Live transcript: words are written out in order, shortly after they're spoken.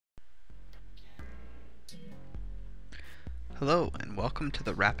Hello and welcome to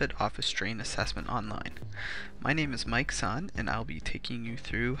the Rapid Office Strain Assessment Online. My name is Mike Son and I'll be taking you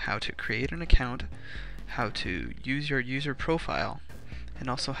through how to create an account, how to use your user profile, and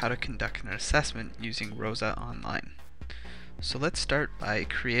also how to conduct an assessment using ROSA Online. So let's start by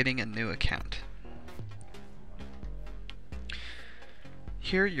creating a new account.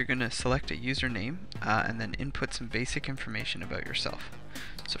 Here you're going to select a username and then input some basic information about yourself.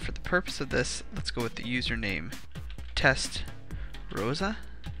 So for the purpose of this, let's go with the username test ROSA.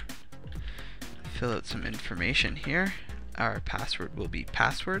 Fill out some information here. Our password will be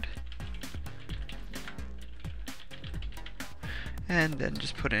password. And then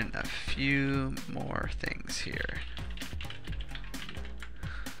just put in a few more things here.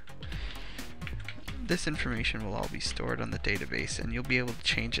 This information will all be stored on the database and you'll be able to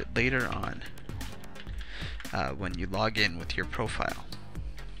change it later on when you log in with your profile.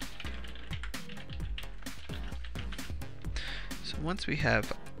 So once we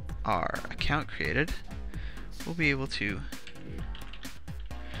have our account created, we'll be able to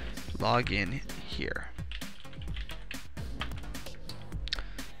log in here.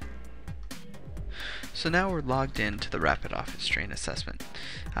 So now we're logged in to the Rapid Office Strain Assessment.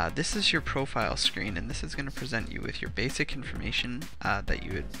 This is your profile screen, and this is going to present you with your basic information that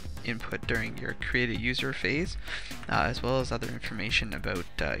you would input during your create a user phase, as well as other information about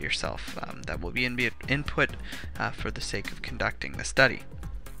yourself that will be input for the sake of conducting the study.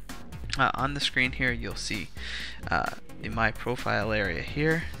 On the screen here you'll see the My Profile area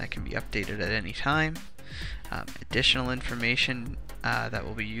here that can be updated at any time. Additional information that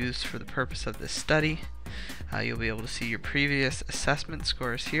will be used for the purpose of this study. You'll be able to see your previous assessment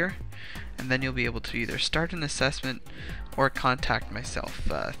scores here, and then you'll be able to either start an assessment or contact myself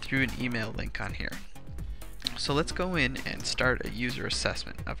through an email link on here. So let's go in and start a user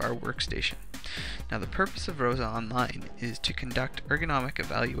assessment of our workstation. Now the purpose of ROSA Online is to conduct ergonomic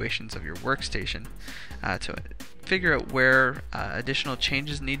evaluations of your workstation to figure out where additional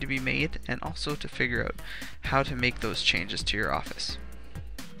changes need to be made, and also to figure out how to make those changes to your office.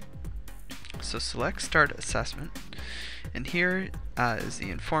 So select Start Assessment, and here is the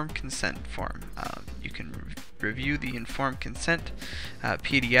Informed Consent form. You can review the Informed Consent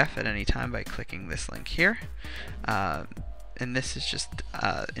PDF at any time by clicking this link here. And this is just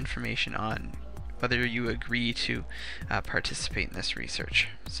information on whether you agree to participate in this research.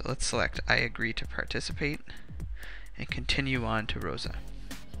 So let's select I agree to participate and continue on to ROSA.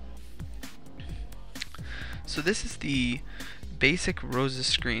 So this is the basic ROSA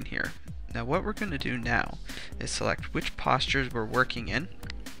screen here. Now what we're going to do now is select which postures we're working in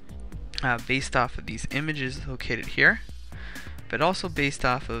based off of these images located here, but also based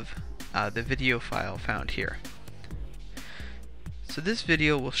off of the video file found here. So this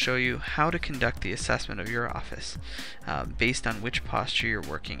video will show you how to conduct the assessment of your office based on which posture you're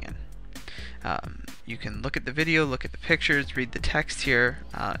working in. You can look at the video, look at the pictures, read the text here,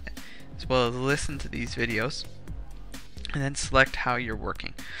 as well as listen to these videos, and then select how you're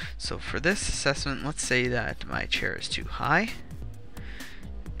working. So for this assessment, let's say that my chair is too high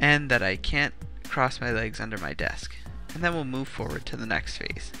and that I can't cross my legs under my desk, and then we'll move forward to the next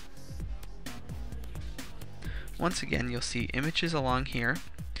phase. Once again, you'll see images along here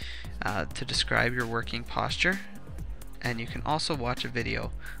to describe your working posture, and you can also watch a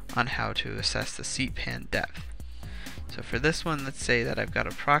video on how to assess the seat pan depth. So for this one, let's say that I've got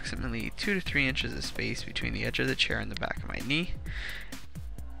approximately 2 to 3 inches of space between the edge of the chair and the back of my knee,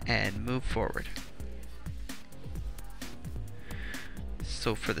 and move forward.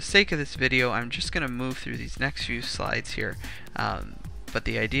 So for the sake of this video, I'm just going to move through these next few slides here, but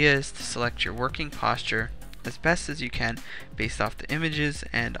the idea is to select your working posture as best as you can based off the images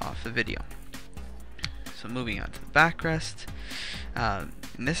and off the video. So moving on to the backrest, and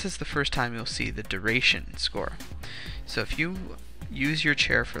this is the first time you'll see the duration score. So if you use your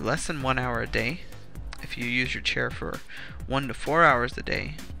chair for less than 1 hour a day, if you use your chair for 1 to 4 hours a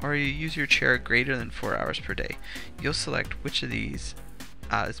day, or you use your chair greater than 4 hours per day, you'll select which of these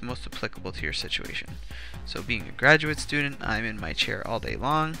is most applicable to your situation. So being a graduate student, I'm in my chair all day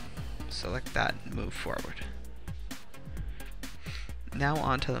long. Select that and move forward. Now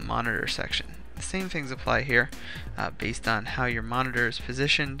on to the monitor section. The same things apply here. Based on how your monitor is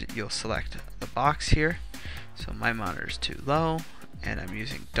positioned, you'll select the box here. So my monitor is too low, and I'm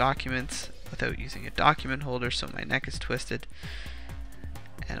using documents without using a document holder, so my neck is twisted,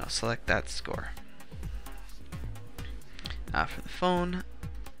 and I'll select that score. For the phone,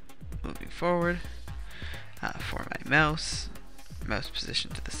 moving forward, for my mouse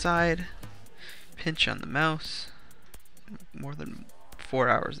position to the side, pinch on the mouse, more than 4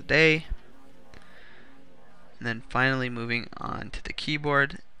 hours a day, and then finally moving on to the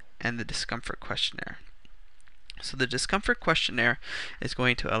keyboard and the discomfort questionnaire. So the discomfort questionnaire is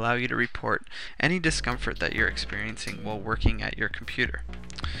going to allow you to report any discomfort that you're experiencing while working at your computer.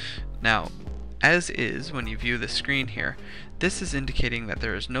 Now, as is, when you view the screen here, this is indicating that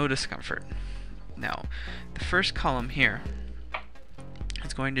there is no discomfort. Now, the first column here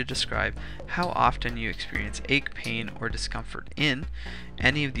is going to describe how often you experience ache, pain, or discomfort in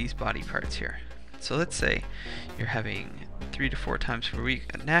any of these body parts here. So let's say you're having 3 to 4 times per week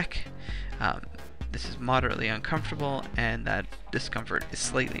a neck. This is moderately uncomfortable, and that discomfort is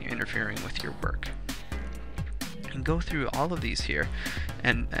slightly interfering with your work. And go through all of these here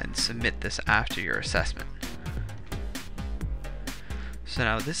and submit this after your assessment. So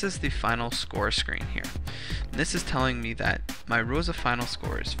now this is the final score screen here. This is telling me that my ROSA final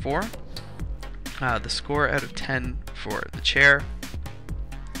score is 4. The score out of 10 for the chair,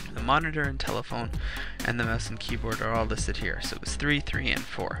 the monitor and telephone, and the mouse and keyboard are all listed here. So it was 3, 3, and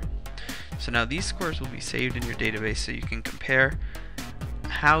 4. So now these scores will be saved in your database so you can compare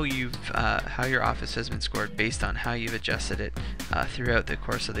how your office has been scored based on how you've adjusted it throughout the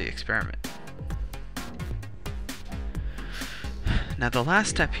course of the experiment. Now the last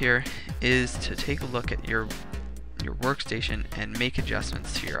step here is to take a look at your workstation and make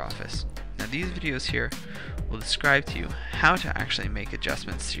adjustments to your office. Now these videos here will describe to you how to actually make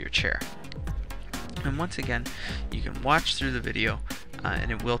adjustments to your chair. And once again, you can watch through the video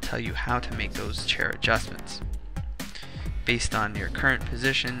and it will tell you how to make those chair adjustments based on your current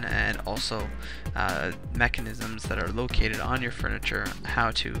position, and also mechanisms that are located on your furniture,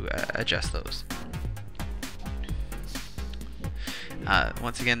 how to adjust those.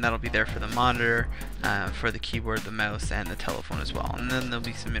 Once again, that'll be there for the monitor, for the keyboard, the mouse, and the telephone as well. And then there'll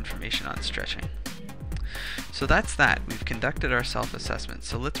be some information on stretching. So that's that. We've conducted our self-assessment.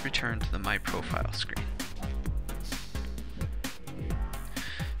 So let's return to the My Profile screen.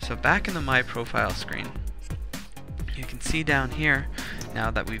 So back in the My Profile screen, you can see down here now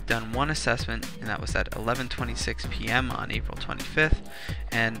that we've done one assessment, and that was at 11:26 p.m. on April 25th,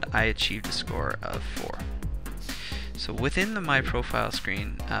 and I achieved a score of 4. So within the My Profile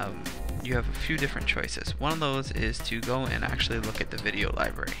screen, you have a few different choices. One of those is to go and actually look at the video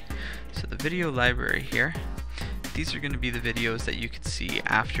library. So the video library here, these are going to be the videos that you could see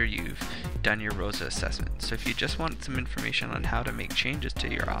after you've done your ROSA assessment. So if you just want some information on how to make changes to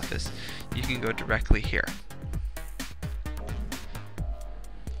your office, you can go directly here.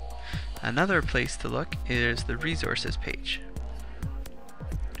 Another place to look is the resources page.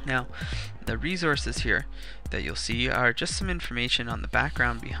 Now, the resources here that you'll see are just some information on the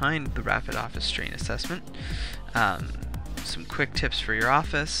background behind the Rapid Office Strain Assessment, some quick tips for your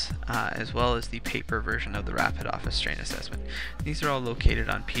office, as well as the paper version of the Rapid Office Strain Assessment. These are all located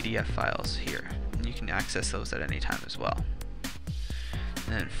on PDF files here, and you can access those at any time as well.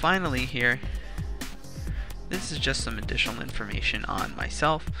 And then finally here, this is just some additional information on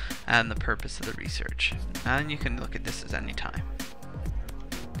myself and the purpose of the research, and you can look at this at any time.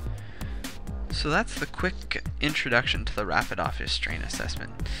 So that's the quick introduction to the Rapid Office Strain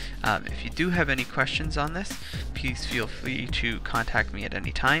Assessment. If you do have any questions on this, please feel free to contact me at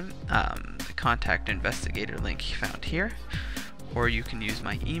any time. The contact investigator link found here, or you can use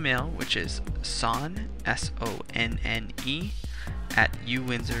my email, which is sonne, S-O-N-N-E,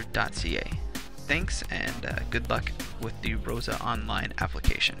 @uwindsor.ca. Thanks, and good luck with the ROSA online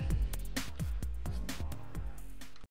application.